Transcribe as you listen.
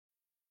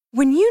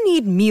When you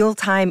need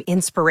mealtime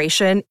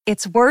inspiration,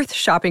 it's worth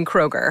shopping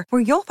Kroger,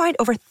 where you'll find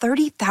over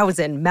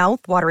 30,000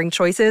 mouth-watering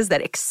choices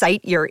that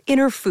excite your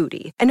inner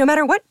foodie. And no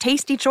matter what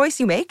tasty choice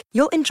you make,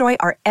 you'll enjoy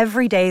our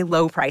everyday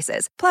low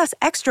prices, plus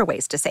extra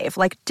ways to save,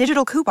 like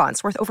digital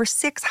coupons worth over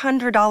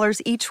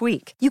 $600 each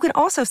week. You can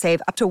also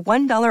save up to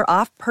 $1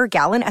 off per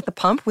gallon at the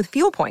pump with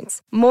fuel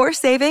points. More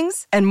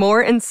savings and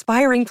more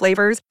inspiring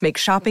flavors make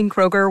shopping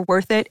Kroger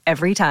worth it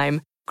every time.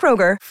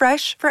 Kroger,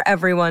 fresh for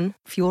everyone.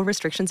 Fuel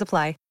restrictions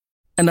apply.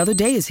 Another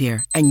day is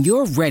here, and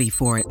you're ready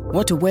for it.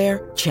 What to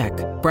wear? Check.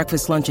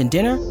 Breakfast, lunch, and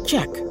dinner?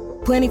 Check.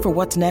 Planning for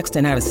what's next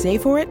and how to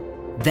save for it?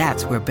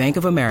 That's where Bank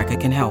of America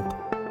can help.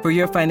 For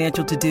your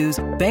financial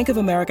to-dos, Bank of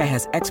America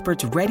has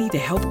experts ready to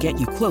help get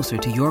you closer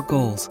to your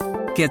goals.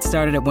 Get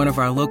started at one of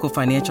our local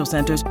financial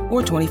centers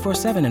or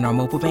 24/7 in our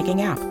mobile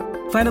banking app.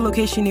 Find a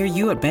location near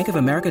you at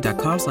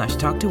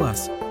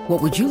bankofamerica.com/talktous.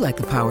 What would you like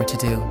the power to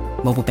do?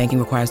 Mobile banking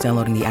requires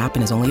downloading the app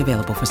and is only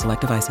available for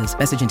select devices.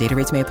 Message and data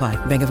rates may apply.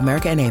 Bank of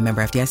America N.A.,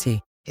 member FDIC.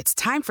 It's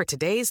time for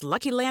today's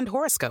Lucky Land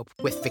horoscope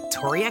with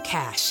Victoria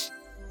Cash.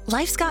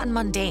 Life's gotten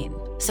mundane,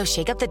 so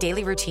shake up the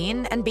daily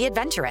routine and be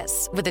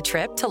adventurous with a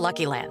trip to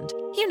Lucky Land.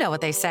 You know what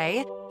they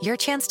say, your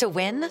chance to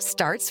win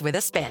starts with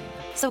a spin.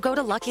 So go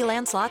to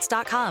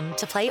LuckyLandSlots.com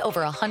to play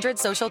over 100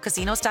 social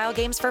casino-style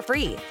games for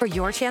free for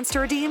your chance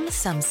to redeem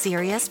some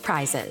serious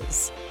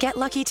prizes. Get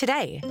lucky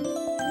today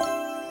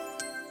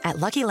at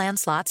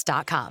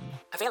LuckyLandSlots.com.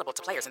 Available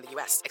to players in the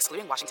U.S.,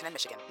 excluding Washington and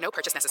Michigan. No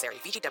purchase necessary.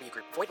 VGW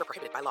Group. Void where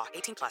prohibited by law.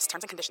 18+.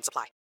 Terms and conditions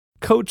apply.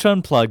 Coach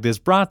Unplugged is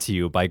brought to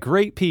you by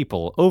great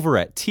people over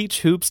at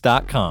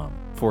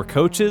TeachHoops.com for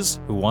coaches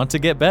who want to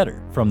get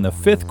better. From the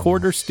Fifth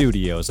Quarter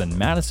Studios in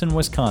Madison,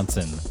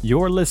 Wisconsin,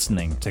 you're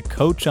listening to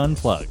Coach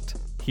Unplugged.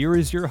 Here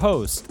is your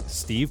host,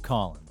 Steve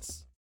Collins.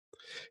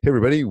 Hey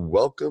everybody,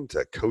 welcome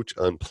to Coach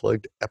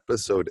Unplugged,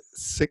 episode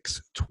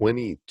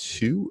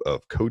 622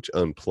 of Coach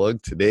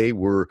Unplugged. Today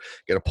we're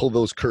going to pull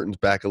those curtains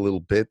back a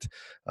little bit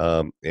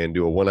and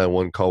do a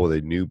one-on-one call with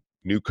a new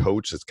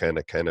coach that's kind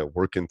of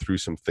working through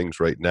some things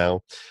right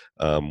now.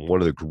 One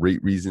of the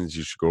great reasons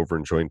you should go over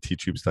and join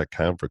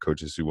teachhoops.com for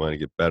coaches who want to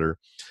get better.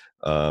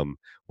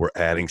 We're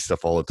adding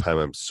stuff all the time.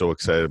 I'm so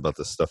excited about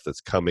the stuff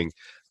that's coming.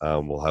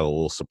 We'll have a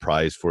little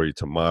surprise for you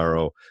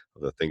tomorrow.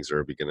 The things that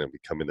are going to be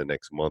coming the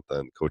next month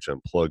on Coach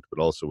Unplugged, but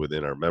also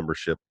within our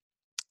membership.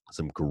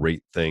 Some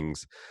great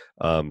things.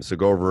 So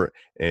go over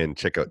and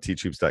check out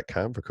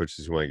teachhoops.com for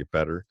coaches who want to get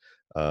better.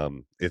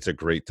 It's a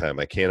great time.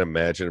 I can't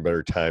imagine a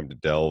better time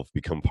to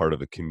become part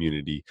of a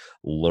community,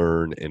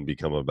 learn, and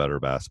become a better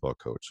basketball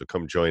coach. So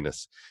come join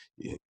us.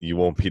 You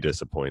won't be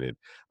disappointed.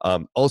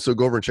 Also,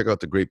 go over and check out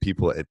the great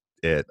people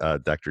at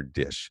Dr.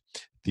 Dish,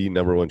 the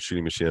number one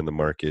shooting machine on the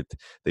market.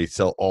 They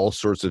sell all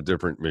sorts of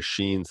different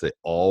machines. They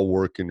all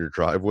work in your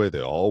driveway.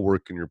 They all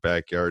work in your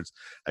backyards.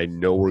 I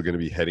know we're going to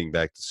be heading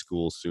back to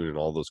school soon, and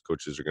all those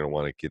coaches are going to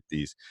want to get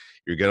these.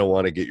 You're going to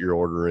want to get your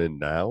order in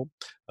now.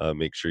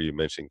 Make sure you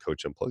mention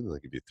Coach Unplugged, and they'll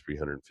give you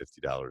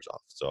 $350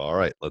 off. So, all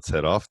right, let's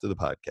head off to the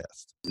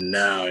podcast.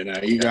 No,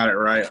 you got it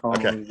right.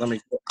 Okay. Let me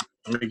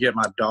get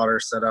my daughter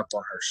set up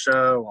on her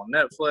show on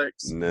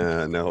Netflix.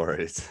 Nah, no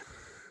worries.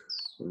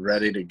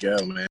 Ready to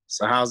go, man.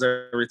 So how's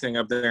everything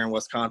up there in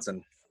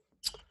Wisconsin?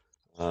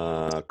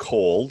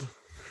 Cold.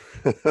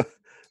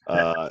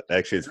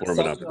 Actually, it's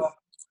warming up.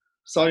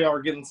 Saw y'all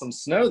were getting some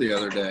snow the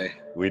other day.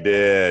 We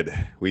did.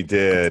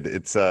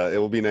 It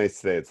will be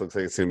nice today. It looks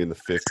like it's gonna be in the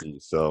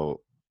 50s.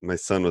 So my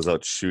son was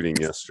out shooting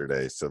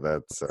yesterday, so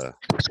that's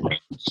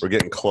we're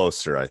getting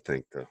closer, I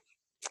think,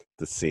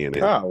 to seeing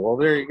it. Oh, well,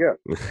 there you go.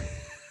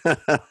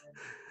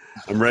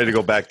 I'm ready to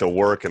go back to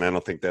work, and I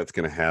don't think that's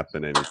going to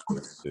happen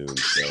anytime soon.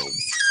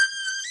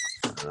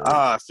 So,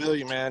 I feel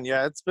you, man.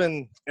 Yeah, it's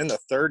been in the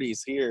 30s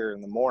here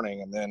in the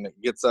morning, and then it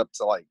gets up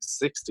to like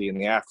 60 in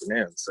the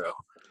afternoon. So,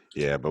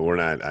 yeah, but we're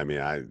not. I mean,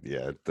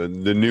 the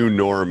new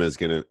norm is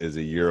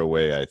a year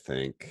away, I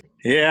think.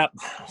 Yeah.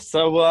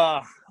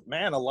 So,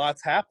 man, a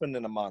lot's happened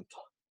in a month.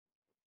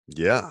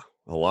 Yeah,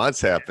 a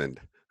lot's happened.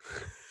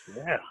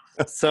 Yeah.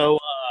 So,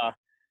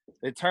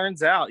 it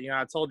turns out,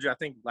 I told you, I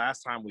think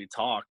last time we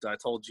talked, I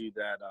told you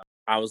that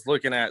I was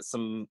looking at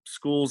some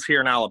schools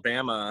here in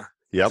Alabama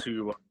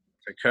to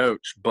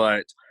coach,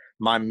 but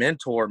my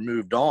mentor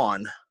moved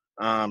on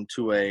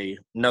to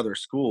another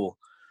school.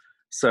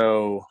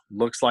 So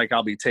looks like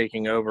I'll be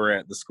taking over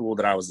at the school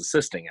that I was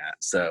assisting at.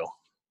 So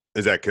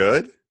is that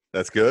good?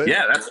 That's good?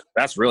 Yeah,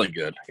 that's really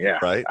good. Yeah.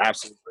 Right.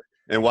 Absolutely.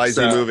 And why is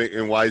he moving?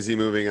 And why is he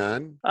moving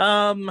on?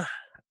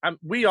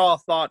 We all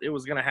thought it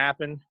was going to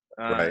happen.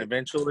 Right.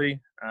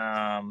 Eventually,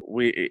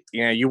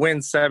 you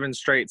win 7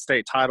 straight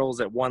state titles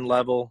at one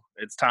level.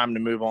 It's time to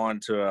move on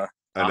to a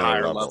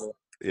higher level.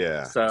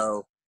 Yeah.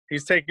 So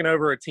he's taking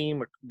over a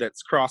team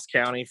that's cross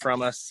county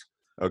from us.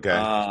 Okay.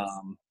 A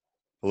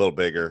little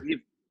bigger.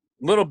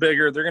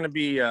 They're going to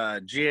be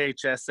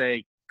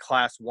GHSA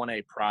Class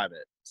 1A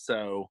private.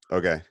 So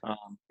okay.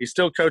 He's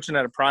still coaching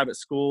at a private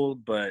school,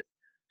 but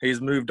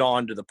he's moved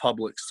on to the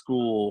public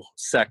school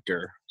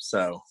sector.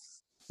 So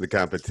the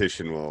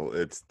competition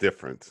it's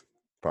different.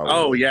 probably.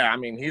 Oh, yeah. I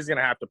mean, he's going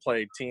to have to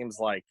play teams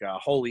like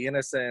Holy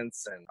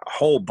Innocents and a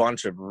whole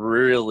bunch of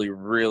really,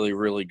 really,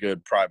 really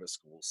good private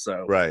schools.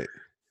 So right.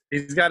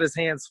 He's got his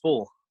hands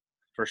full.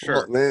 For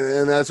sure. Well,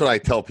 and that's what I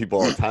tell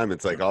people all the time.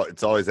 It's like,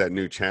 it's always that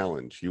new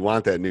challenge. You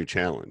want that new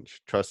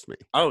challenge. Trust me.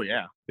 Oh,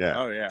 yeah. Yeah.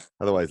 Oh, yeah.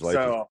 Otherwise, life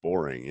is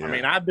boring. Yeah. I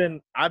mean,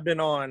 I've been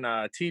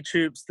on Teach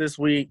Hoops this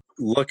week,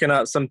 looking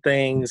up some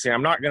things.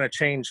 I'm not going to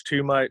change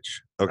too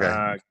much. Okay.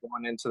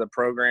 Going into the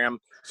program.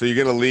 So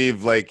you're gonna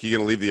leave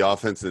the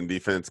offense and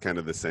defense kind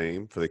of the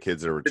same for the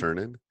kids that are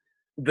returning?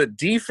 The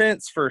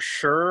defense for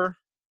sure.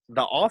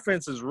 The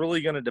offense is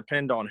really going to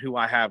depend on who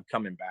I have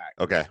coming back.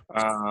 Okay.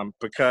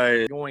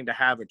 Because I'm going to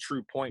have a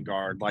true point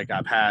guard like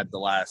I've had the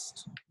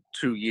last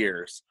 2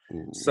 years.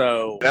 Ooh.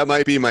 So that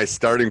might be my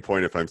starting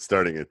point if I'm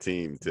starting a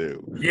team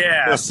too.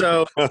 Yeah.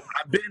 So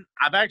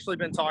I've actually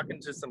been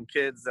talking to some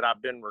kids that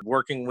I've been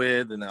working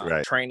with and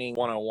training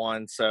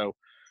one-on-one. So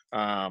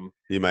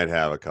you might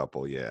have a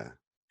couple. Yeah.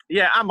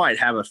 Yeah, I might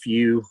have a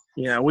few.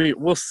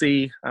 We'll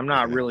see. I'm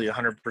not really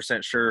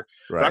 100% sure.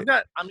 Right.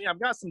 But I've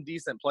got some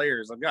decent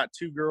players. I've got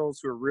 2 girls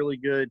who are really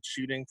good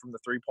shooting from the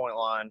 3-point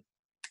line.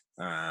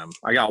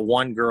 I got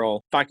 1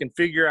 girl. If I can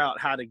figure out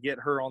how to get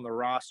her on the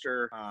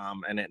roster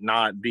and it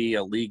not be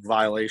a league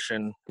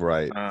violation,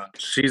 right?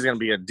 She's going to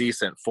be a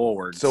decent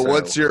forward. So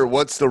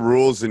what's the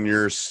rules in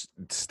your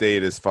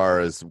state as far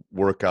as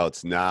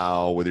workouts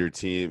now with your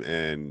team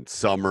and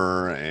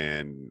summer?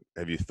 And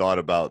have you thought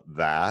about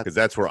that? Because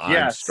that's where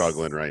I'm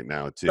struggling right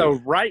now too. So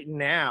right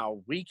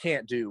now we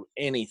can't do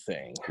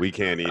anything. We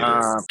can't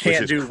either.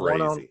 Can't do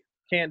crazy.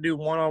 Can't do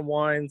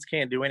one-on-ones,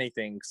 can't do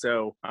anything.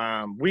 So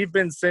we've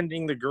been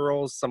sending the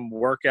girls some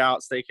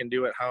workouts they can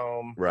do at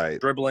home, right?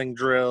 Dribbling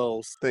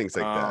drills, things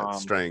like that,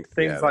 strength,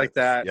 things like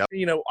that.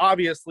 Yep.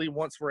 Obviously,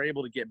 once we're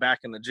able to get back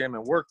in the gym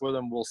and work with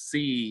them, we'll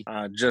see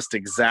just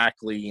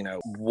exactly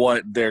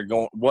what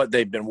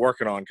they've been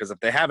working on. Because if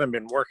they haven't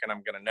been working,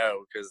 I'm going to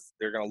know because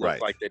they're going to look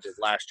like they did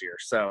last year.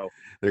 So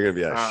they're going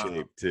to be out of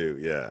shape too.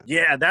 Yeah.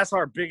 Yeah, that's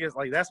our biggest.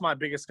 That's my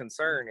biggest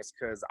concern is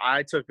because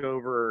I took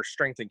over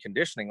strength and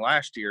conditioning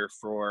last year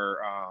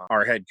for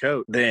our head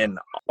coach. Then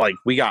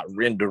we got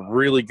into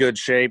really good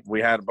shape. We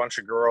had a bunch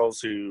of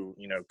girls who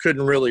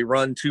couldn't really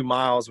run 2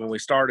 miles when we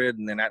started,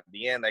 and then at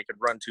the end they could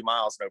run 2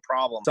 miles no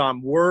problem. So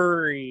I'm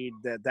worried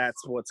that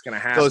that's what's going to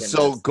happen.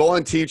 So go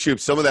on Teach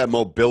Hoops. Some of that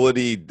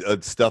mobility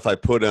stuff I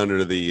put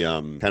under the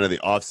kind of the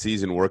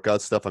off-season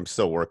workout stuff. I'm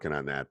still working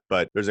on that,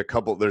 but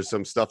there's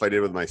some stuff I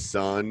did with my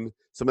son.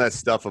 Some of that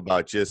stuff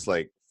about just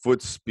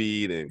foot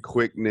speed and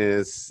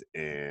quickness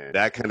and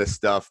that kind of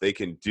stuff. They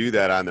can do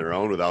that on their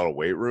own without a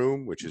weight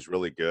room, which is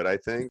really good, I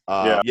think.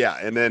 Yeah.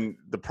 And then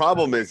the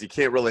problem is you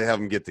can't really have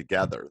them get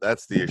together.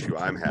 That's the issue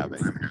I'm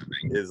having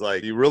is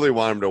you really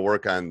want them to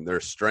work on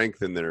their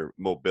strength and their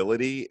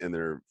mobility and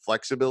their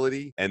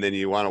flexibility. And then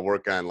you want to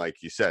work on,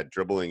 like you said,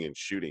 dribbling and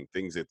shooting,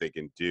 things that they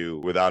can do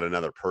without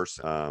another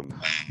person.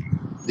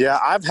 Yeah,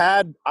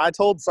 I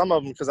told some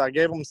of them because I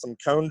gave them some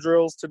cone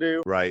drills to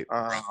do. Right.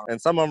 And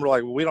some of them were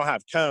like, well, we don't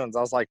have cones. I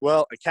was like,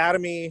 well,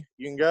 Academy,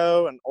 you can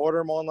go and order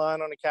them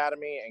online on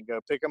Academy and go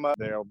pick them up.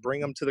 They'll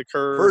bring them to the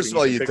curb. First of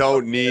all, you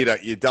don't need a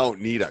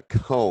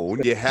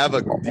cone. You have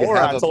a.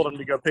 I told them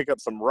to go pick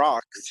up some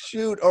rocks.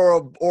 Shoot,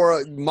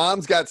 or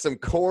mom's got some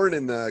corn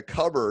in the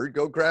cupboard.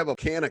 Go grab a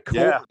can of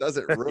corn. Yeah. It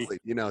doesn't really,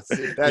 You know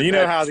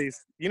how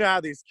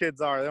these kids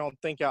are. They don't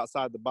think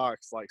outside the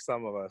box like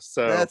some of us.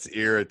 So that's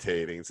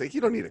irritating. It's like you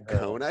don't need a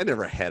cone. I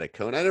never had a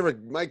cone.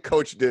 My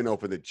coach didn't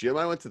open the gym.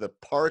 I went to the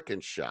park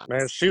and shot.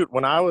 Man, shoot,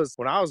 when I was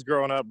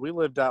growing up, we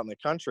lived out in the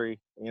country.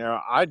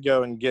 I'd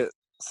go and get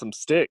some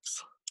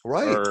sticks.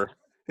 Right. Or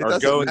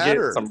go and get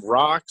some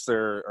rocks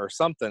or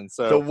something.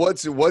 So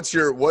what's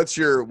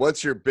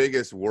your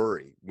biggest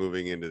worry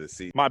moving into the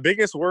season? My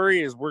biggest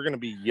worry is we're going to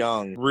be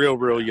young,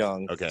 real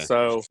young. Okay.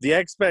 So the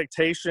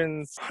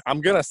expectations, I'm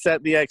going to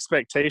set the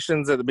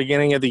expectations at the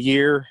beginning of the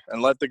year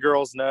and let the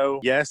girls know,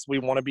 yes, we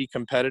want to be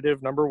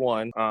competitive, number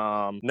 1.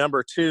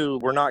 Number 2,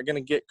 we're not going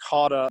to get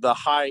caught up the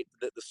hype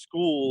that the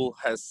school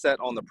has set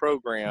on the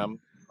program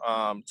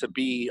to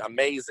be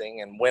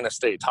amazing and win a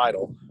state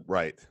title.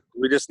 Right.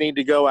 We just need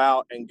to go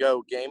out and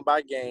go game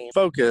by game,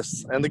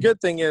 focus. And the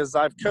good thing is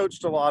I've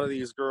coached a lot of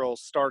these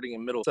girls starting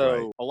in middle.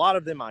 So a lot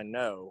of them I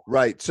know.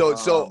 Right. So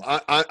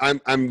I'm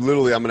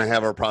going to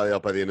have her probably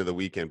up by the end of the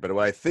weekend. But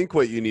I think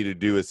what you need to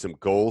do is some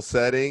goal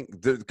setting.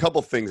 There's a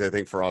couple things I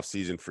think for off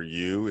season for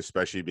you,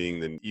 especially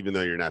even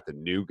though you're not the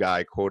new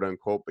guy, quote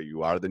unquote, but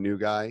you are the new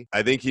guy.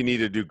 I think you need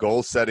to do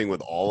goal setting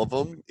with all of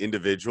them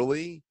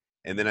individually.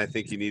 And then I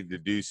think you need to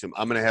do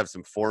I'm going to have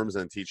some forums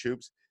on Teach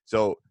Hoops.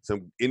 So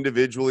some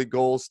individually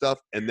goal stuff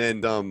and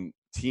then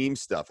team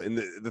stuff. And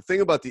the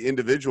thing about the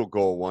individual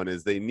goal one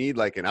is they need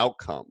an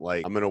outcome.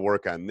 I'm going to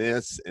work on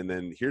this. And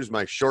then here's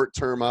my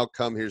short-term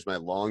outcome. Here's my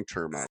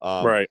long-term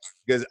outcome. Right.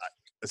 Because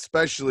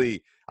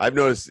I've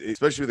noticed,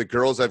 especially with the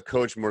girls I've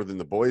coached more than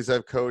the boys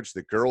I've coached,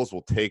 the girls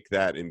will take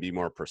that and be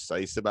more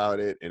precise about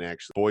it. And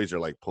actually boys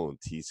are pulling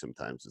teeth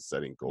sometimes with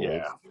setting goals.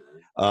 Yeah.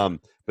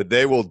 But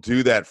they will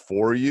do that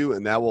for you.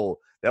 And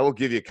that will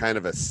give you kind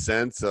of a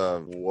sense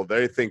of, well,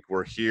 they think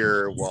we're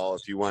here. Well,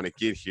 if you want to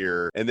get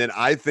here. And then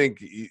I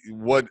think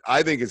what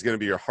I think is going to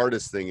be your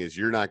hardest thing is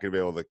you're not going to be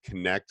able to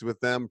connect with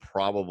them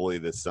probably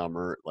this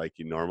summer like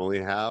you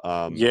normally have.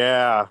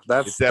 That's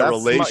that that's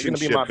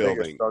relationship my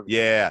building.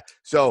 Yeah.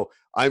 So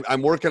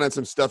I'm working on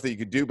some stuff that you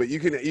could do, but you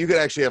could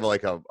actually have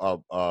like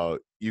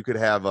you could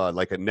have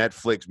like a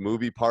Netflix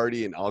movie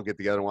party, and I'll get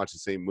together and watch the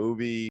same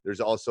movie. There's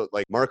also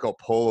like Marco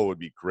Polo would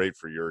be great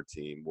for your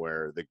team,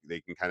 where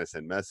they can kind of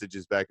send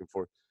messages back and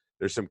forth.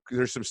 There's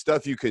some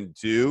stuff you can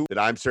do that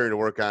I'm starting to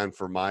work on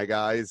for my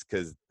guys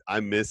because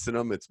I'm missing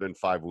them. It's been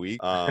 5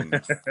 weeks.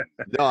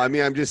 No, I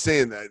mean, I'm just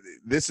saying that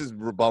this is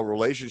about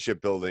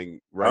relationship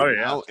building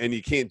now, and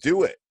you can't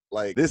do it.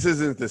 Like, this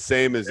isn't the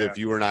same as if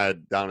you were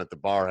not down at the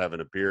bar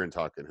having a beer and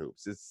talking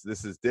hoops.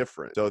 This is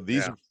different. So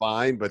these are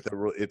fine, but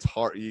it's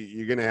hard.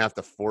 You're going to have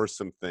to force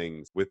some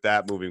things with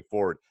that moving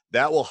forward.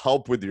 That will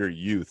help with your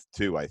youth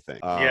too, I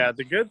think.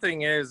 The good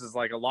thing is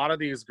like a lot of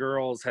these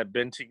girls have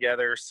been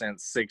together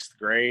since 6th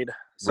grade.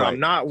 So I'm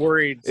not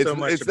worried so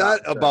much. It's not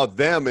about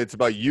them. It's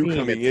about you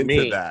coming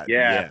into that.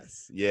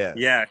 Yes.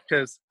 Yeah,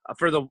 because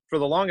for the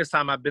longest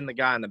time, I've been the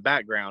guy in the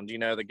background. You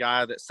know, the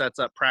guy that sets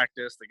up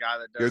practice, the guy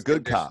that does You're a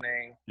good cop.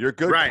 You're a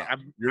good right. cop.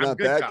 You're not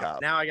bad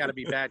cop. Now I got to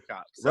be bad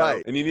cop. So,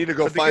 right, and you need to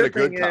go find a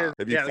good cop.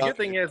 The good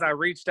thing is I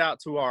reached out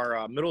to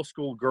our middle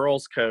school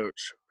girls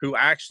coach, who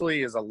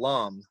actually is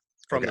alum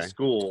from the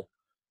school.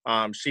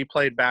 She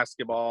played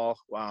basketball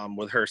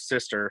with her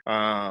sister.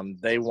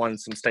 They won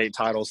some state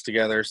titles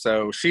together.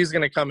 So she's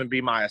going to come and be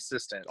my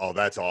assistant. Oh,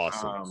 that's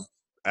awesome.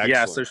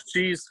 Yeah, so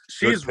she's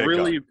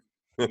really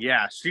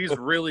she's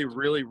really,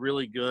 really,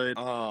 really good.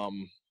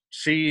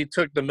 She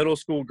took the middle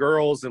school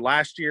girls, and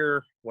last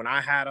year when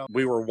I had them,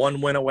 we were 1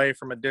 win away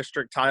from a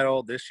district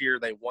title. This year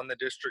they won the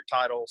district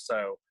title.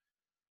 So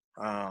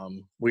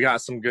we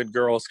got some good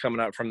girls coming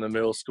up from the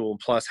middle school,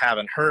 plus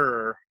having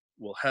her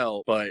will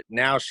help. But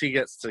now she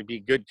gets to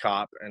be good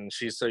cop, and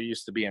she's so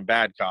used to being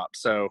bad cop.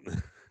 So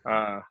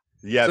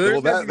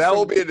that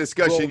will be a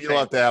discussion you'll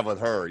have to have with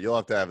her. You'll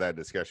have to have that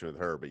discussion with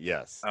her. But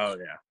yes. Oh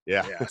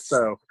yeah.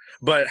 So,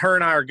 but her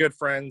and I are good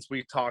friends.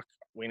 We talk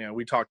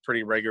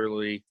pretty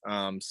regularly.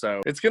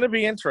 So it's going to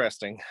be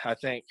interesting, I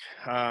think.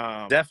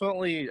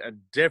 Definitely a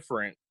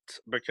different,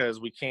 because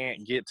we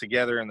can't get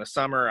together in the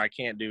summer. I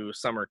can't do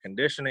summer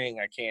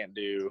conditioning. I can't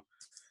do,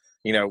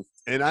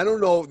 And I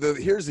don't know.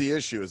 Here's the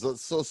issue: is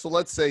so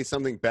let's say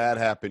something bad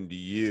happened to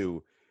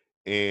you,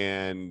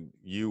 and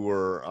you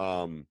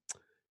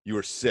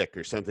were sick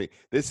or something.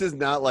 This is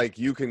not like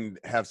you can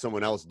have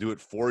someone else do it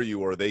for you,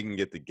 or they can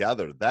get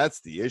together. That's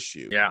the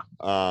issue. Yeah.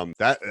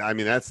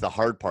 That's the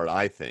hard part,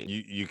 I think.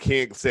 You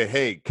can't say,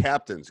 hey,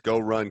 captains, go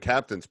run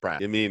captain's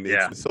practice. I mean,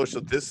 it's the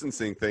social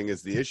distancing thing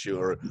is the issue,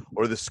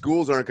 or the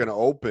schools aren't going to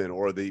open,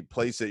 or the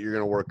place that you're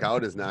going to work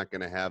out is not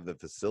going to have the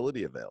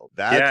facility available.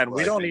 And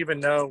we don't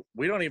even know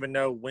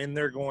when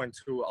they're going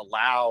to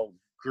allow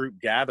group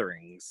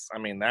gatherings. I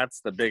mean,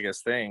 that's the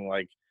biggest thing.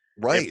 Like,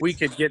 right. If we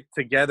could get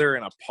together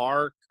in a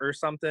park or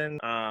something,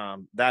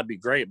 that'd be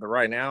great. But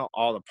right now,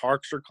 all the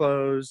parks are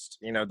closed.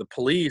 The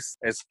police,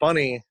 it's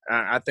funny.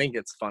 I think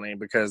it's funny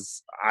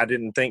because I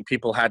didn't think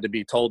people had to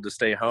be told to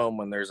stay home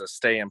when there's a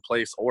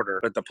stay-in-place order.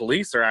 But the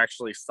police are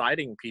actually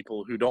citing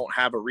people who don't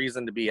have a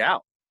reason to be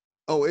out.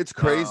 Oh, it's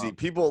crazy.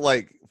 People,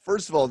 like,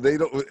 first of all, they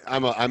don't.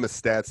 I'm a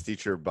stats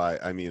teacher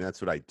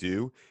that's what I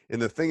do.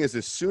 And the thing is,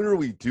 the sooner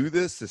we do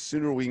this, the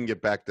sooner we can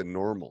get back to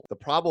normal. The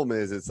problem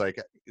is, it's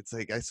like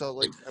I saw,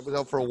 like, I was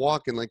out for a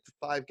walk, and like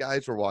 5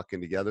 guys were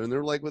walking together, and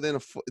they're like within a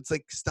foot. It's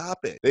like, stop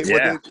it.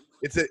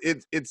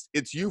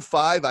 It's you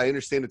 5. I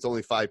understand it's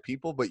only 5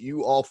 people, but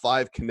you all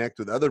 5 connect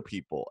with other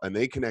people, and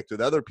they connect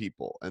with other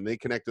people, and they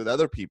connect with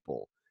other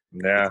people.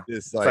 Yeah,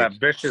 it's that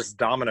vicious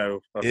domino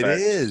effect. It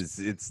is.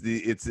 It's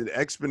an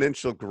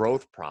exponential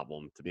growth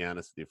problem, to be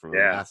honest with you, from a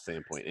math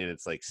standpoint. And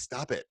it's like,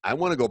 stop it. I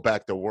want to go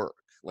back to work.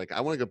 Like, I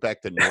want to go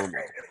back to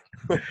normal.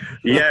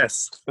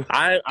 Yes,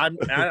 I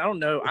don't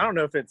know. I don't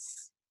know if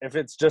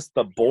it's just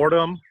the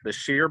boredom, the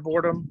sheer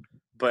boredom.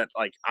 But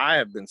like, I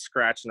have been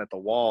scratching at the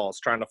walls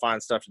trying to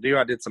find stuff to do.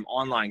 I did some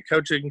online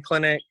coaching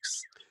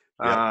clinics.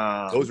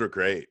 Yeah, those were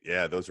great.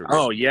 Yeah, those were great.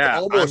 Oh, yeah.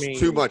 It's almost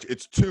too much.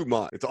 It's too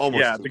much. It's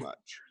almost too much.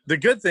 The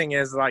good thing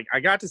is, like, I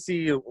got to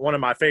see one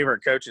of my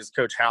favorite coaches,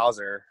 Coach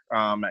Hauser,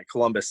 at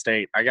Columbus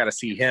State. I got to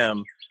see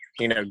him,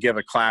 give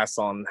a class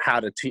on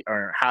how to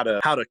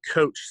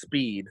coach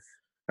speed.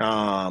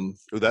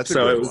 That's a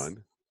good one.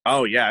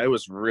 Oh yeah, it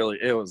was.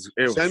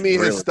 Send me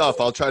his stuff.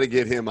 I'll try to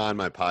get him on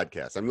my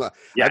podcast.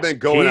 I've been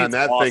going on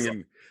that thing,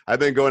 and I've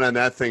been going on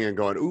that thing and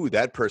going, ooh,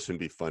 that person would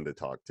be fun to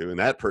talk to, and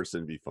that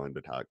person would be fun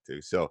to talk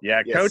to. So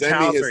Coach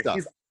Hauser,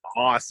 he's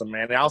awesome,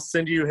 man. And I'll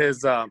send you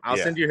his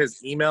send you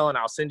his email, and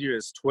I'll send you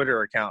his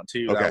Twitter account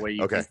too. Okay. That way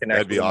you can connect.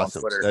 That'd be with awesome.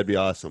 him on Twitter. That'd be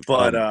awesome.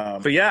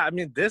 But yeah, I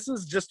mean, this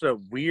is just a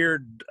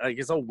weird.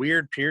 It's a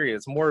weird period.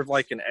 It's more of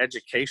like an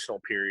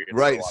educational period.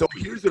 Right. So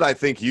here's what I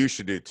think you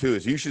should do too: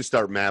 is you should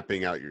start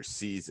mapping out your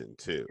season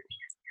too.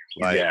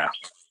 Like,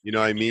 you know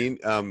what I mean?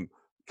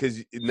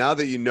 because now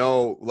that you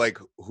know, like,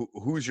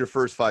 who's your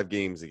first 5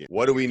 games again?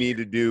 What do we need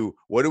to do?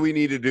 What do we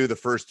need to do the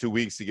first 2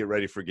 weeks to get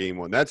ready for game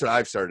 1? That's what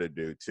I've started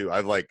to do too.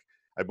 I went,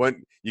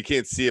 you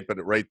can't see it,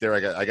 but right there,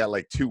 I got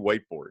like 2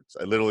 whiteboards.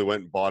 I literally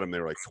went and bought them. They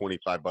were like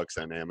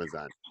 $25 on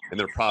Amazon, and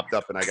they're propped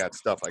up, and I got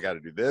stuff. I got to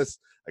do this.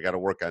 I got to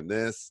work on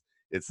this.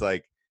 It's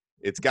like,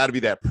 it's got to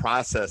be that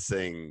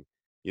processing.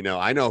 You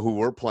know, I know who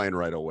we're playing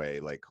right away.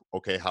 Like,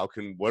 okay,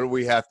 what do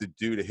we have to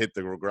do to hit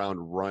the ground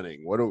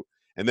running?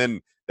 And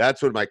then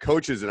that's when my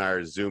coaches and I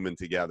are zooming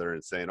together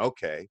and saying,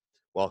 okay,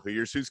 well,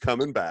 here's who's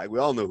coming back. We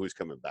all know who's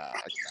coming back.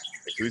 Like,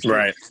 who's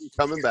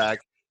coming back.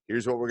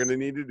 Here's what we're going to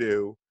need to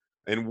do.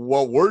 And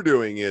what we're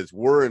doing is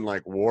we're in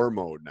like war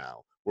mode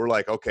now. We're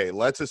like, okay,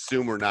 let's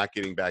assume we're not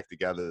getting back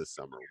together this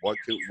summer. What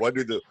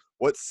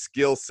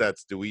skill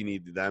sets do we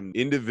need them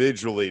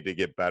individually to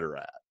get better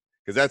at?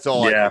 Because that's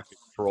all I can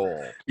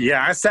control.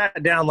 Yeah, I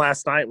sat down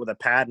last night with a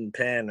pad and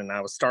pen, and I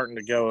was starting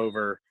to go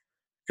over,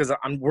 because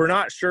we're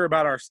not sure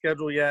about our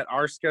schedule yet.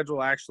 Our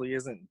schedule actually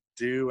isn't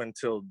due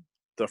until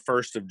the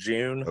 1st of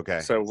June. Okay.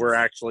 So we're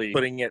actually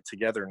putting it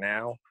together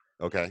now.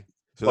 Okay.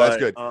 So that's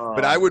good.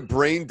 But I would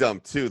brain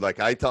dump too. Like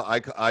I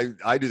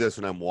do this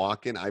when I'm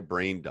walking. I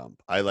brain dump.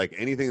 I like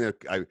anything that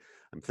I'm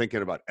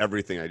thinking about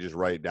everything. I just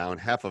write down.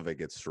 Half of it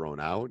gets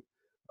thrown out.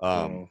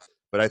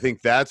 But I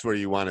think that's where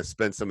you want to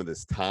spend some of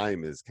this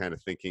time, is kind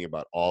of thinking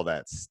about all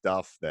that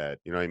stuff that,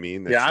 you know what I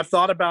mean? Yeah, I've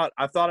thought about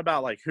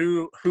like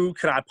who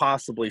could I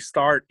possibly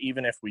start,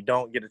 even if we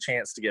don't get a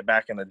chance to get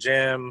back in the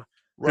gym.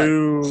 Right.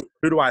 Who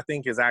do I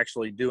think is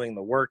actually doing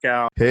the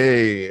workout?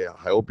 Hey,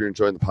 I hope you're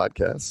enjoying the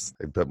podcast.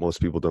 I bet most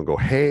people don't go,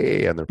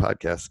 hey, on their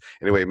podcasts.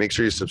 Anyway, make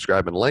sure you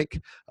subscribe and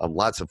like.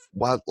 Lots of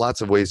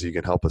ways that you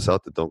can help us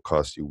out that don't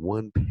cost you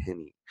 1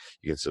 penny.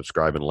 You can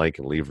subscribe and like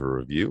and leave a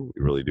review.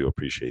 We really do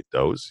appreciate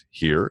those.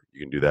 Here,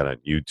 you can do that on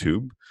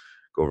YouTube.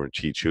 Go over and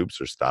Teach Hoops.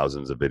 There's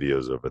thousands of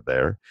videos over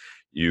there.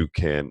 You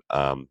can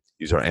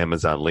use our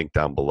Amazon link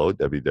down below,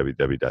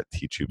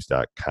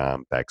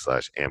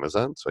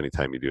 www.teachhoops.com/Amazon. So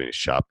anytime you do any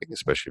shopping,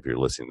 especially if you're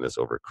listening to this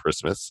over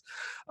Christmas,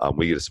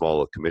 we get a small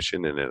little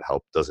commission, and it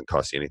doesn't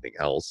cost you anything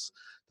else.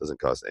 Doesn't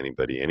cost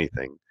anybody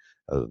anything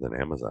other than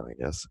Amazon, I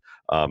guess.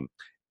 And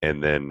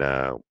then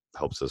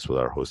helps us with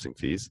our hosting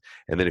fees.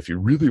 And then if you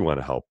really want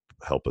to help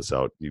us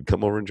out, you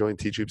come over and join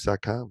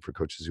teachhoops.com for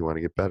coaches who want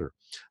to get better.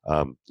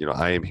 You know,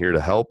 I am here to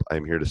help.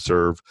 I'm here to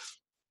serve.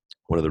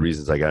 One of the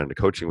reasons I got into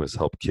coaching was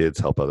help kids,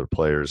 help other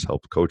players,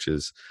 help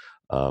coaches.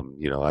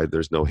 You know,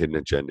 there's no hidden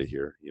agenda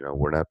here. You know,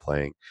 we're not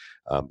playing,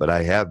 but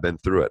I have been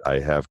through it. I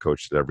have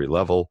coached at every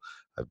level.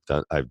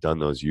 I've done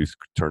those youth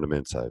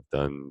tournaments. I've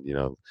done, you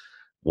know,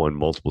 won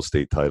multiple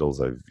state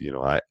titles.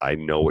 I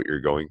know what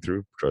you're going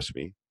through. Trust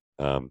me.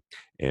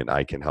 And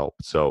I can help.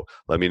 So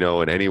let me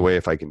know in any way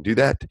if I can do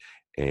that.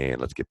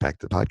 And let's get back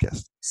to the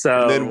podcast.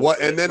 So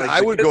and then like I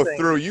would go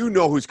through, you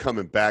know, who's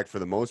coming back for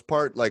the most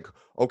part. Like,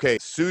 okay,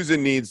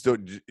 Susan needs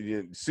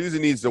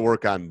to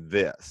work on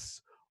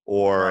this,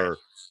 or,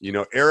 you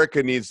know,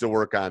 Erica needs to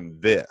work on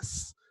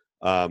this.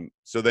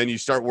 So then you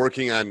start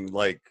working on,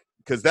 like,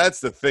 because that's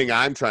the thing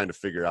I'm trying to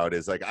figure out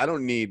is, like,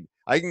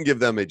 I can give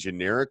them a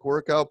generic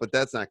workout, but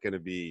that's not going to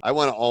be, I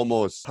want to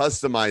almost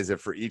customize it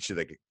for each of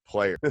the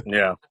players.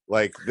 Yeah.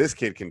 Like, this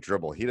kid can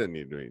dribble. He doesn't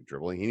need to do any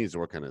dribbling. He needs to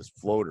work on his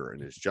floater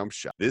and his jump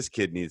shot. This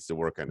kid needs to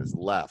work on his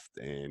left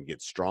and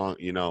get strong.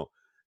 You know,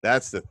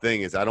 that's the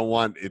thing, is I don't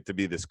want it to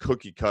be this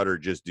cookie cutter,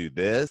 just do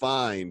this.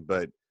 Fine.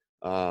 But,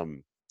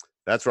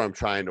 that's where I'm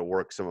trying to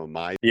work some of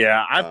my.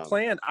 Yeah, I've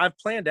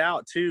planned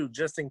out too,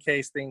 just in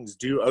case things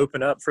do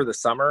open up for the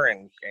summer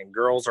and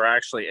girls are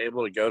actually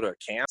able to go to a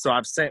camp. So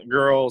I've sent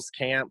girls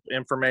camp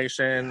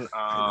information.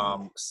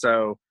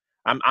 So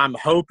I'm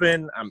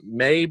hoping,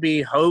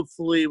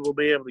 hopefully we'll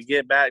be able to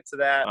get back to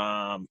that.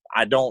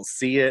 I don't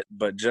see it,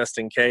 but just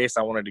in case,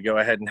 I wanted to go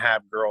ahead and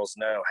have girls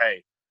know,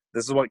 hey,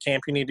 this is what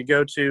camp you need to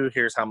go to.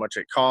 Here's how much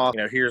it costs.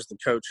 You know, here's the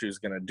coach who's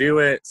going to do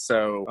it.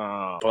 So,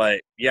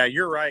 but yeah,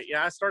 you're right.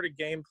 Yeah, I started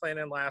game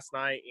planning last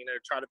night, you know,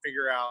 try to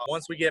figure out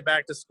once we get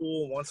back to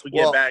school, once we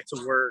get back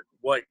to work,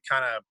 what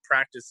kind of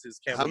practices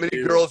can we do. How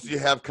many girls do you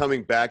have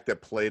coming back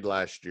that played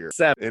last year?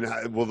 7.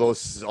 And will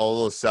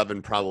all those 7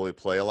 probably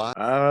play a lot?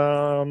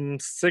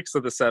 6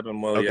 of the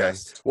 7 will, okay.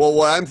 Yes. Well,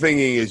 what I'm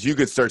thinking is you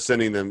could start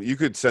sending them, you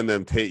could send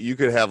them you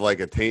could have like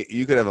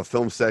you could have a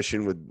film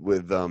session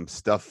with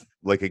stuff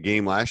like a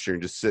game last year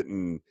and just sit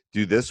and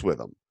do this with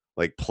them.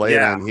 Like play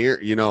it on here,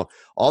 you know,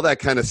 all that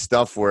kind of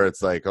stuff where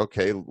it's like,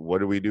 okay, what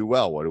do we do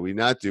well? What do we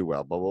not do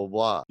well? Blah, blah,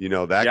 blah. You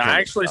know, that kind I of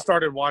actually stuff.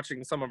 Started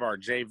watching some of our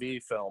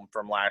JV film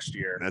from last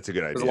year. That's a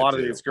good idea. Because a lot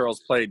of these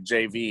girls played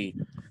JV.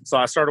 So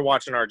I started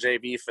watching our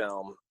JV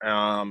film,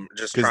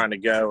 just trying to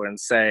go and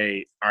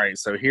say, all right,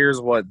 so here's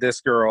what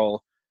this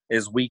girl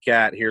is weak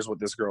at. Here's what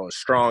this girl is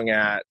strong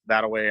at.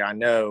 That way I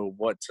know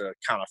what to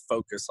kind of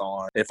focus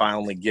on if I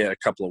only get a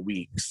couple of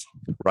weeks.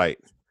 Right.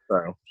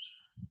 So,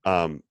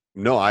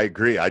 no, I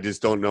agree. I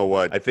just don't know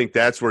I think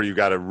that's where you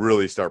got to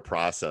really start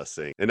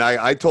processing. And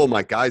I told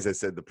my guys, I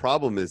said, the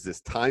problem is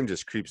this time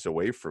just creeps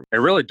away from me. It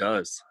really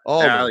does.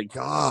 Oh my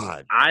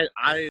God.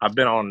 I've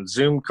been on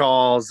Zoom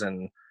calls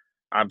and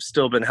I've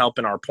still been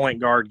helping our point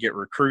guard get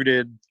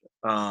recruited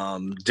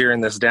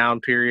during this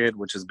down period,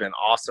 which has been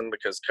awesome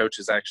because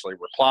coaches actually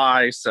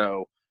reply.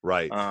 So,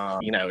 right.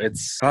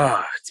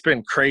 It's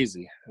been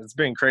crazy. It's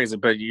been crazy,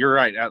 but you're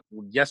right.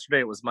 Yesterday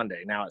it was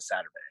Monday. Now it's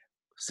Saturday.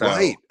 So,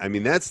 right. I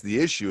mean, that's the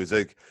issue is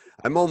like,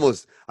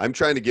 I'm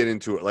trying to get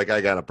into it. Like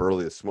I got up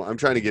early this morning. I'm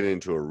trying to get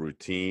into a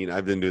routine.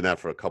 I've been doing that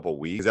for a couple of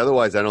weeks.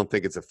 Otherwise, I don't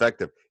think it's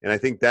effective. And I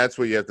think that's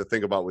what you have to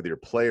think about with your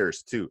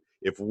players too.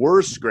 If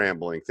we're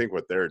scrambling, think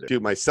what they're doing.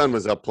 Dude, my son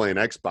was up playing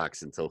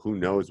Xbox until who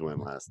knows when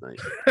last night.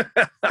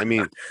 I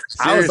mean,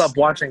 I was up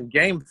watching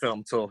game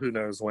film till who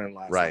knows when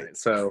last night.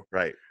 So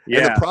right. Yeah.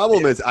 And the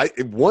problem is,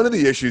 one of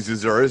the issues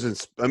is there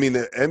isn't. I mean,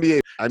 the NBA.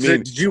 I mean, so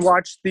did you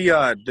watch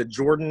the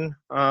Jordan?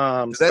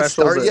 Does that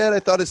start yet? I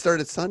thought it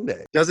started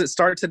Sunday. Does it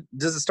start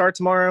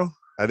tomorrow?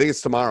 I think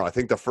it's tomorrow. I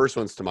think the first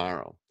one's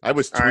tomorrow. I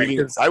was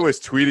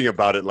tweeting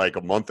about it like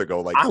a month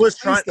ago. Like I was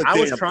trying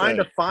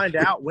to find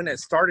out when it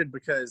started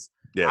because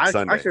I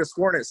could have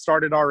sworn it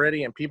started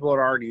already and people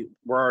were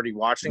already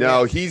watching.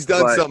 No, he's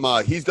done some.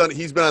 He's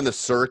been on the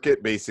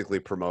circuit basically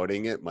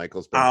promoting it.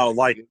 Michael's been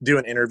like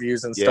doing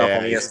interviews and stuff.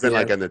 On he's been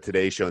like on the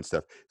Today Show and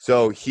stuff.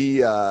 So he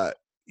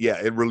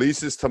it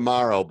releases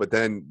tomorrow. But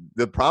then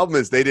the problem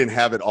is they didn't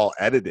have it all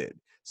edited,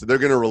 so they're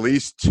going to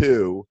release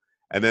 2.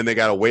 And then they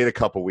got to wait a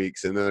couple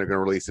weeks, and then they're going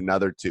to release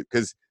another 2.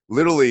 Because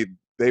literally,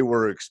 they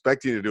were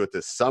expecting to do it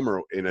this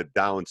summer in a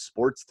down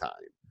sports time.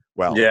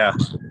 Well, yeah.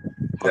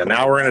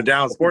 Now we're in a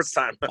down sports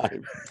time.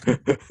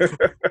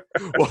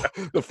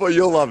 Well,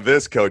 you'll love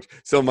this, Coach.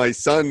 So my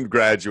son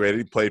graduated.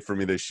 He played for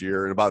me this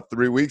year, and about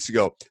 3 weeks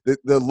ago,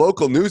 the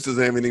local news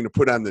doesn't have anything to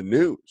put on the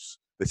news.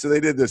 So they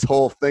did this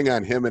whole thing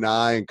on him and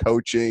I and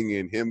coaching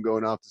and him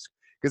going off to school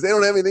because they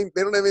don't have anything.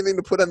 They don't have anything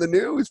to put on the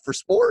news for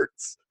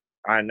sports.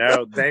 I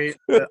know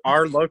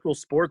our local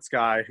sports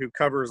guy who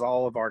covers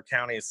all of our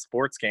county's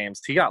sports games,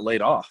 he got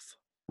laid off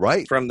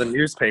from the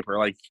newspaper,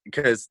 like,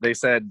 because they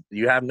said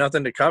you have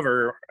nothing to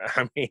cover.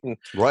 I mean,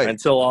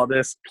 until all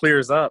this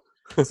clears up.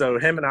 So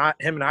him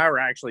and I were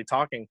actually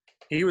talking.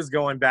 He was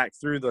going back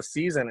through the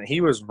season and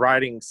he was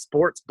writing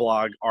sports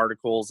blog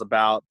articles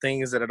about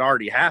things that had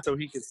already happened so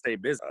he could stay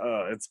busy.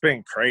 It's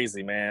been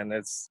crazy, man.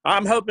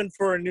 I'm hoping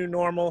for a new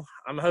normal.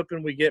 I'm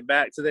hoping we get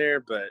back to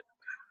there, but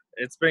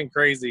it's been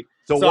crazy.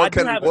 So what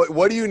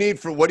do you need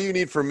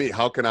from me?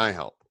 How can I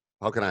help?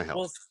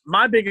 Well,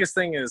 my biggest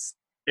thing is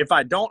if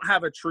I don't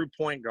have a true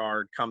point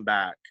guard come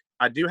back,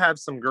 I do have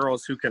some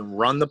girls who can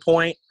run the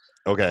point.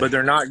 Okay. But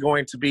they're not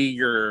going to be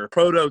your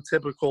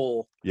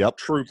prototypical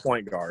true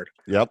point guard.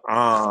 Yep.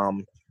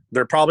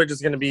 They're probably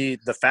just going to be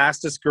the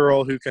fastest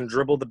girl who can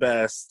dribble the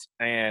best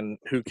and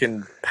who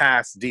can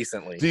pass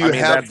decently. Do you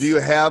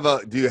have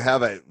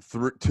a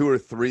 2 or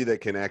 3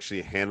 that can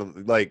actually handle,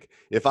 like,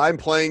 if I'm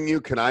playing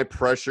you, can I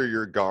pressure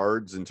your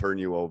guards and turn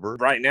you over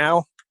right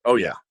now? Oh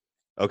yeah.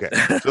 Okay.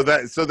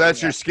 So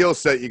that's your skill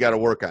set you got to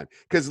work on.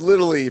 Because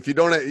literally, if you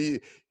don't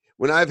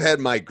when I've had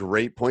my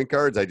great point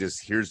guards,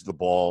 here's the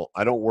ball.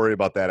 I don't worry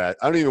about that. I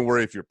don't even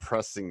worry if you're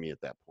pressing me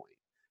at that point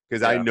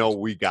because I know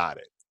we got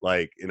it.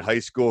 Like in high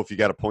school, if you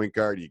got a point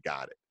guard, you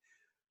got it.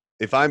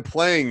 If I'm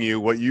playing you,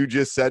 what you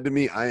just said to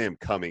me, I am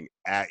coming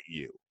at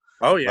you.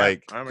 Oh yeah,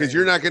 like because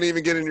you're not going to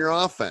even get in your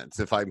offense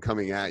if I'm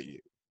coming at you.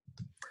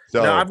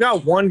 So now, I've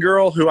got one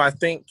girl who I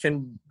think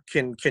can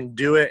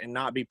do it and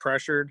not be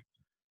pressured.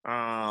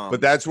 But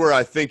that's where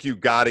I think you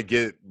got to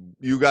get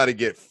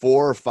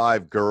 4 or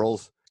 5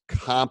 girls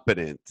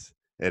competent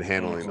at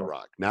handling the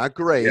rock. Not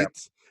great. Yep.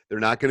 They're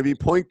not going to be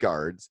point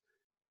guards.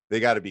 They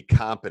got to be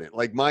competent.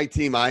 Like my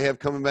team I have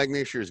coming back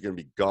next year is going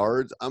to be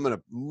guards. I'm going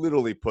to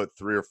literally put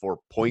 3 or 4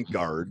 point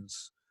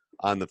guards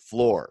on the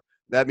floor.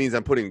 That means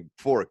I'm putting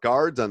 4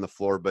 guards on the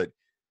floor, but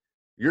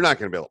you're not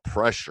going to be able to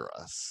pressure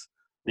us.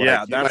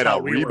 Like, that's how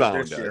we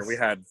were this year. We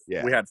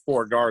had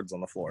 4 guards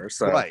on the floor.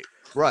 So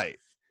Right.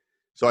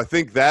 So I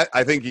think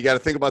you got to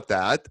think about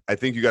that. I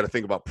think you got to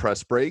think about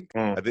press break.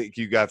 I think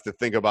you have to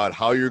think about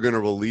how you're going to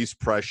release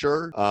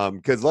pressure.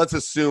 Because let's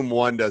assume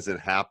one doesn't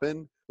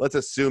happen. Let's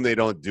assume they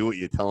don't do what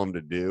you tell them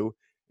to do,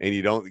 and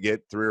you don't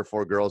get 3 or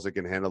 4 girls that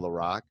can handle the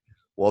rock.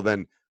 Well,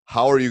 then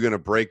how are you going to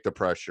break the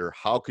pressure?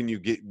 How can you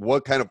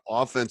what kind of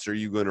offense are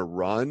you going to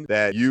run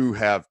that you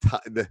have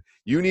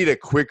you need a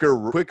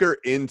quicker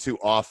into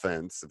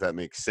offense, if that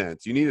makes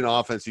sense. You need an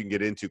offense you can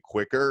get into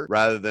quicker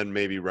rather than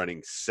maybe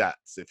running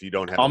sets if you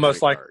don't have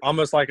almost like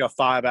a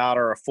 5-out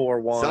or a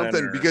 4-1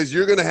 something, because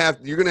you're going to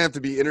have to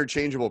be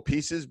interchangeable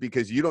pieces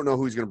because you don't know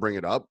who's going to bring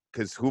it up,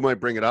 because who might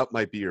bring it up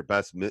might be your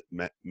best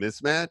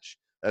mismatch.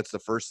 That's the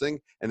first thing.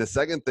 And the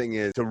second thing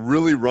is to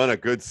really run a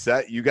good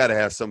set, you got to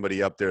have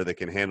somebody up there that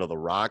can handle the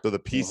rock so the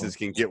pieces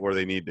can get where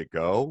they need to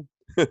go.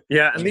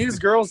 Yeah, and these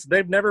girls,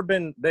 we've never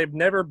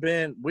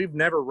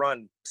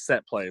run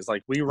set plays.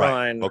 Like we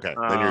run Okay,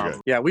 then you're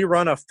good. Yeah, we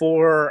run a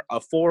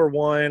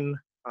 4-1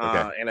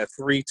 and a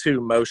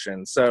 3-2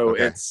 motion. So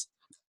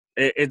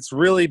it's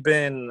really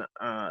been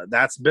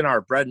that's been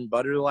our bread and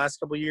butter the last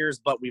couple of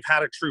years, but we've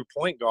had a true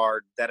point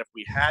guard that if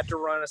we had to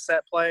run a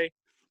set play,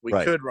 we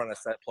could run a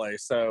set play.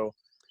 So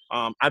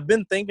I've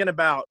been thinking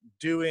about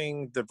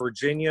doing the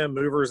Virginia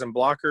movers and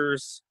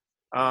blockers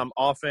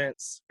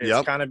offense.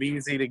 It's kind of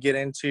easy to get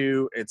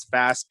into. It's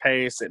fast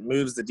paced. It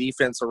moves the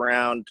defense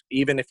around.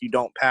 Even if you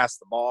don't pass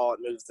the ball, it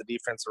moves the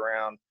defense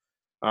around.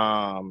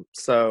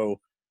 So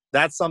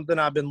that's something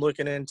I've been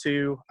looking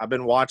into. I've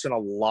been watching a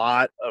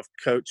lot of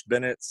Coach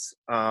Bennett's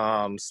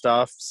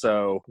stuff.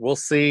 So we'll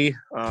see.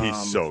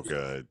 He's so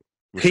good.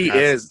 He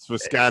is.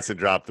 Wisconsin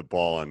dropped the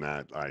ball on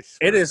that.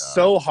 It is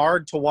so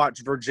hard to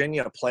watch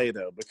Virginia play,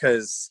 though,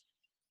 because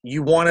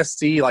you want to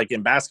see, like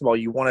in basketball,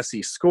 you want to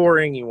see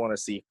scoring, you want to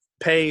see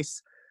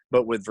pace.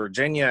 But with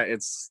Virginia,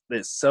 it's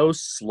so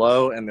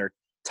slow, and their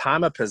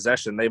time of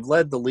possession, they've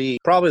led the league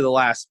probably the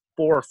last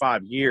 4 or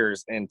 5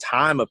 years in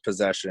time of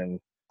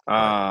possession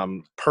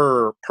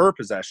per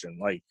possession,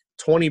 like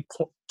 20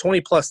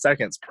 plus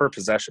seconds per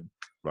possession.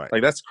 Right.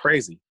 Like, that's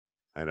crazy.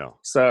 I know.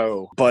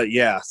 So, but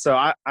yeah, so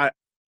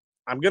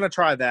I'm going to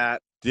try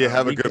that. Do you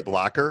have a good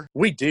blocker?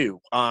 We do.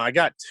 I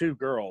got 2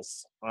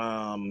 girls.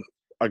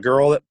 A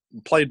girl that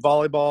played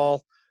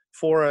volleyball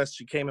for us.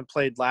 She came and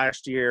played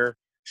last year.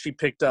 She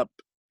picked up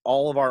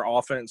all of our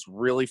offense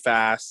really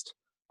fast.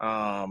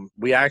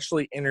 We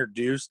actually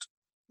introduced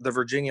the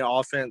Virginia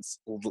offense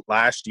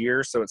last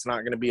year, so it's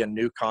not going to be a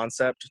new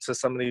concept to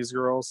some of these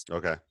girls.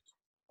 Okay.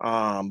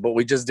 But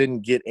we just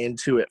didn't get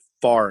into it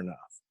far enough.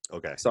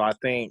 Okay. So I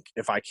think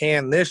if I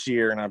can this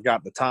year and I've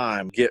got the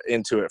time, get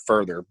into it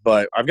further.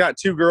 But I've got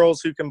 2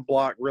 girls who can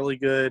block really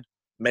good,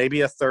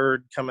 maybe a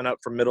third coming up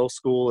from middle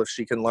school if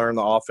she can learn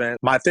the offense.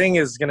 My thing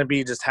is going to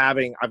be just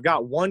I've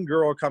got 1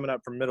 girl coming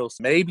up from middle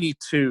school, maybe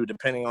 2,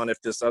 depending on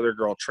if this other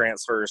girl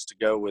transfers to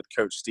go with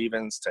Coach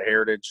Stevens to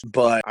Heritage.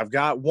 But I've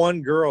got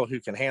 1 girl who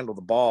can handle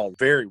the ball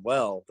very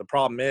well. The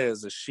problem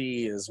is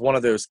she is one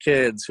of those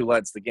kids who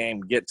lets the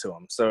game get to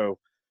them. So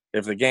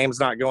if the game's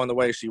not going the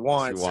way she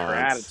wants, her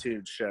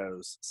attitude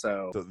shows.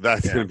 So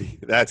that's gonna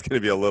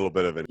be a little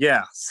bit of it.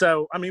 Yeah.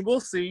 So I mean,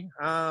 we'll see.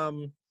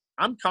 I'm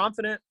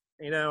confident.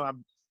 You know,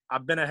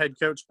 I've been a head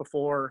coach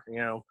before. You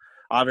know,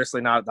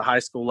 obviously not at the high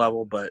school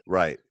level, but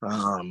right.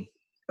 I'm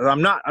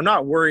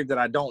not worried that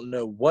I don't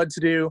know what to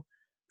do.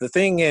 The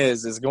thing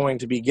is going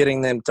to be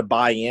getting them to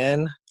buy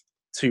in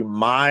to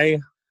my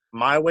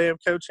way of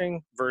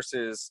coaching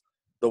versus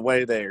the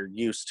way they're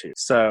used to.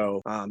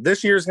 So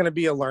this year is going to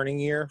be a learning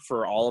year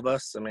for all of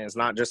us. I mean, it's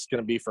not just going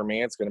to be for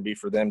me. It's going to be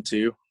for them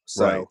too.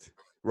 So,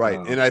 right.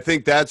 And I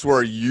think that's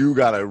where you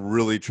got to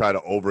really try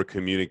to over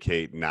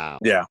communicate now.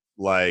 Yeah.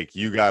 Like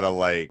you got to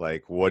like,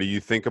 what do you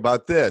think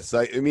about this?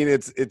 I mean,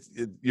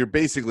 you're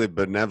basically a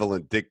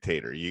benevolent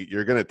dictator.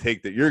 You're going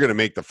to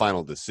make the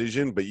final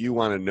decision, but you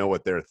want to know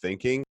what they're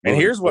thinking. And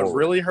here's what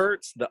really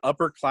hurts. The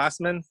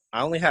upperclassmen,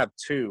 I only have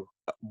 2,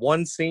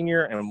 1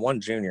 senior and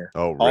 1 junior.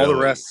 Oh,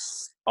 really?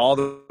 All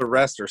the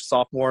rest are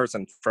sophomores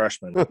and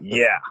freshmen.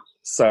 Yeah.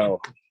 So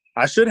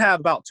I should have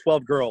about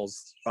 12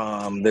 girls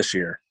this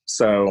year.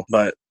 So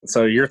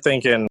you're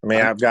thinking, I mean,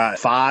 I've got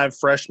 5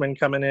 freshmen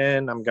coming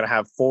in. I'm going to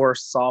have 4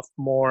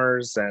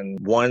 sophomores and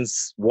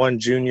one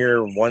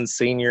junior, 1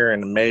 senior,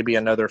 and maybe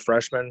another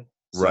freshman.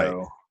 Right.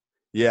 So,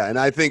 yeah. And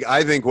I think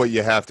what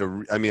you have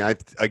to, I mean, I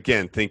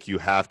again think you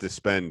have to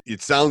spend,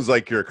 it sounds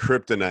like your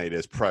kryptonite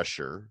is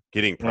pressure,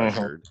 getting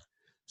pressured. Mm-hmm.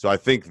 So I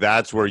think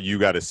that's where you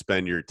got to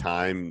spend your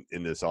time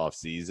in this off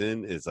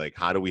season is like,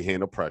 how do we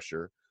handle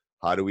pressure?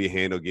 How do we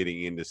handle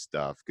getting into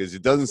stuff? Because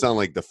it doesn't sound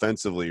like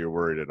defensively you're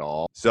worried at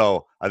all.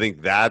 So I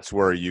think that's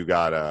where you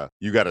gotta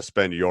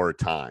spend your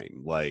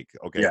time. Like,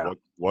 okay,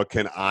 what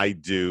can I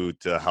do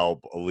to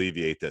help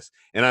alleviate this?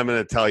 And I'm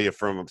going to tell you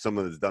from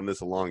someone that's done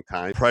this a long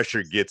time,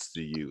 pressure gets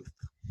the youth.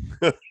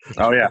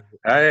 Oh yeah,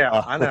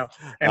 I know.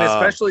 And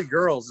especially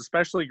girls.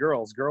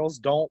 Girls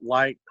don't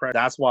like pressure.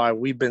 That's why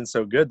we've been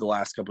so good the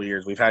last couple of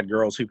years. We've had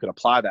girls who could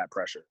apply that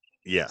pressure.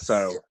 Yes.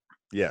 So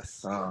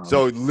yes.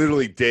 So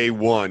literally day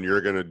 1,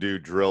 you're going to do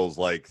drills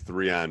like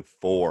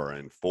 3-on-4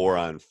 and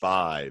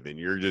 4-on-5.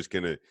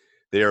 And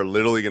they are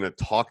literally going to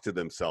talk to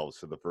themselves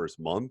for the first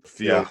month.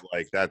 Feels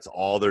like that's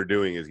all they're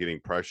doing is getting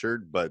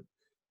pressured. But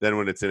then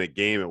when it's in a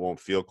game, it won't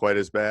feel quite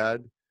as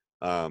bad.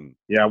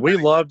 We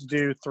love to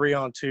do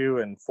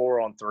 3-on-2 and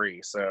 4-on-3.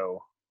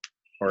 So,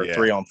 or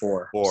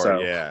 3-on-4. So.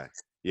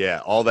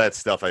 Yeah. All that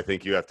stuff I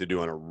think you have to do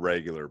on a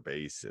regular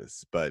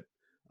basis. But,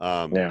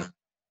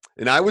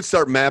 and I would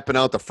start mapping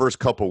out the first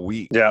couple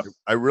weeks. Yeah,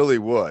 I really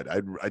would.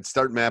 I'd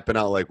start mapping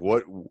out like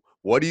what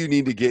do you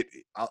need to get.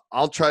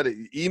 I'll try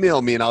to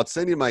email me and I'll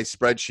send you my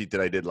spreadsheet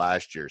that I did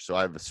last year. So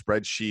I have a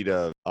spreadsheet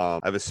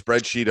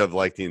of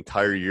like the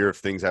entire year of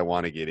things I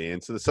want to get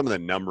in. So some of the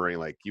numbering,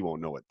 like you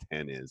won't know what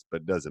 10 is,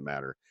 but it doesn't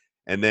matter.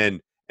 And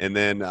then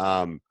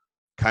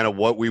kind of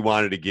what we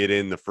wanted to get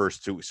in the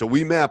first 2. So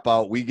we map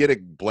out. We get a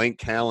blank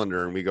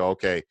calendar and we go,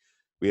 okay,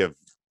 we have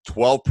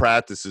 12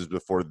 practices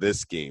before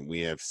this game.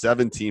 We have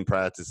 17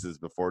 practices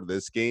before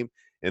this game.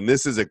 And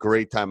this is a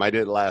great time. I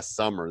did it last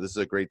summer. This is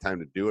a great time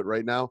to do it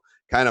right now.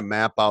 Kind of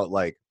map out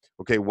like,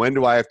 okay, when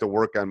do I have to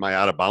work on my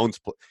out of bounds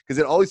play? Because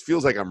it always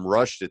feels like I'm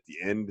rushed at the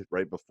end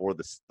right before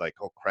this, like,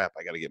 oh crap,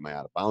 I got to get my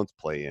out of bounds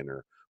play in,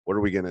 or what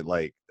are we going to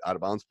like out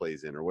of bounds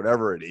plays in, or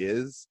whatever it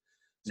is.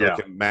 so it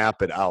can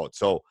map it out.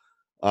 So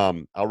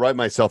I'll write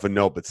myself a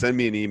note, but send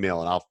me an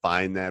email and I'll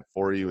find that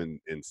for you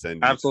and send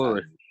you.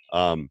 Absolutely.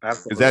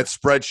 Because that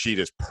spreadsheet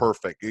is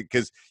perfect,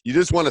 because you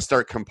just want to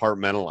start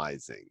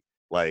compartmentalizing.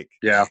 Like,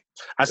 yeah,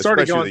 I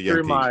started going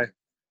through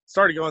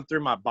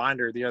my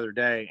binder the other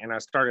day, and I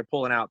started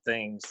pulling out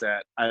things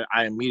that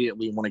I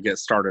immediately want to get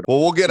started. Well,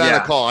 we'll get on a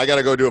call. I got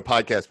to go do a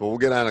podcast, but we'll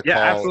get on a call.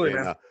 Absolutely.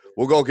 And,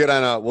 we'll get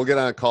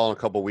on a call in a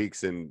couple of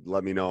weeks and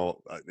let me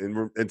know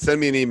and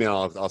send me an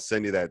email. I'll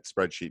send you that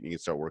spreadsheet and you can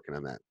start working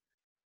on that.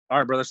 All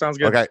right, brother. Sounds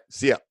good. Okay.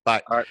 See ya.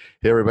 Bye. All right.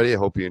 Hey, everybody. I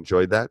hope you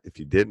enjoyed that. If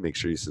you did, make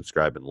sure you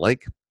subscribe and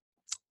like.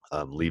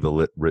 Leave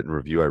a written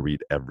review. I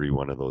read every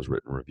one of those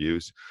written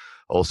reviews.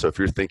 Also, if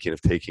you're thinking of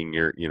taking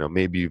your,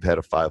 maybe you've had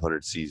a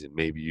 500 season,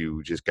 maybe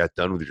you just got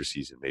done with your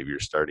season, maybe you're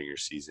starting your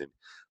season,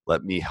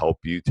 let me help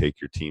you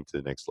take your team to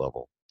the next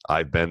level.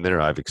 I've been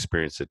there. I've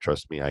experienced it.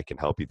 Trust me, I can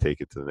help you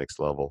take it to the next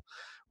level.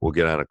 We'll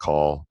get on a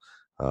call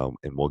and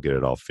we'll get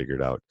it all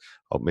figured out.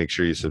 I'll make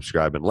sure you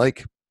subscribe and like.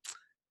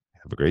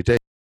 Have a great day.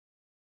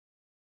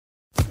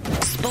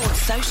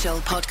 Sports Social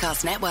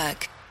Podcast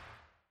Network.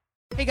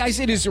 Hey guys,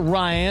 it is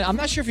Ryan. I'm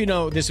not sure if you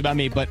know this about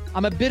me, but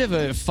I'm a bit of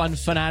a fun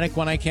fanatic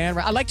when I can.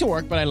 I like to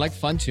work, but I like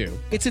fun too.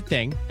 It's a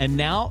thing. And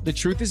now the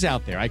truth is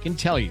out there. I can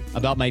tell you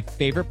about my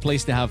favorite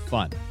place to have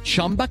fun.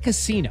 Chumba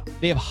Casino.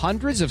 They have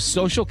hundreds of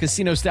social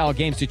casino style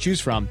games to choose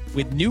from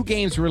with new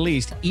games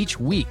released each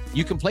week.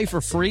 You can play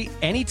for free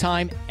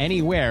anytime,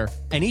 anywhere.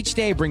 And each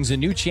day brings a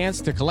new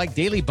chance to collect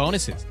daily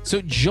bonuses. So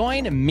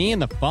join me in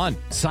the fun.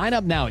 Sign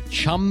up now at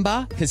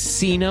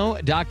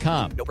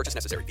ChumbaCasino.com. No purchase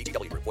necessary.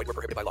 VGW Group. Void where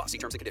prohibited by law. See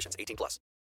terms and conditions. 18+.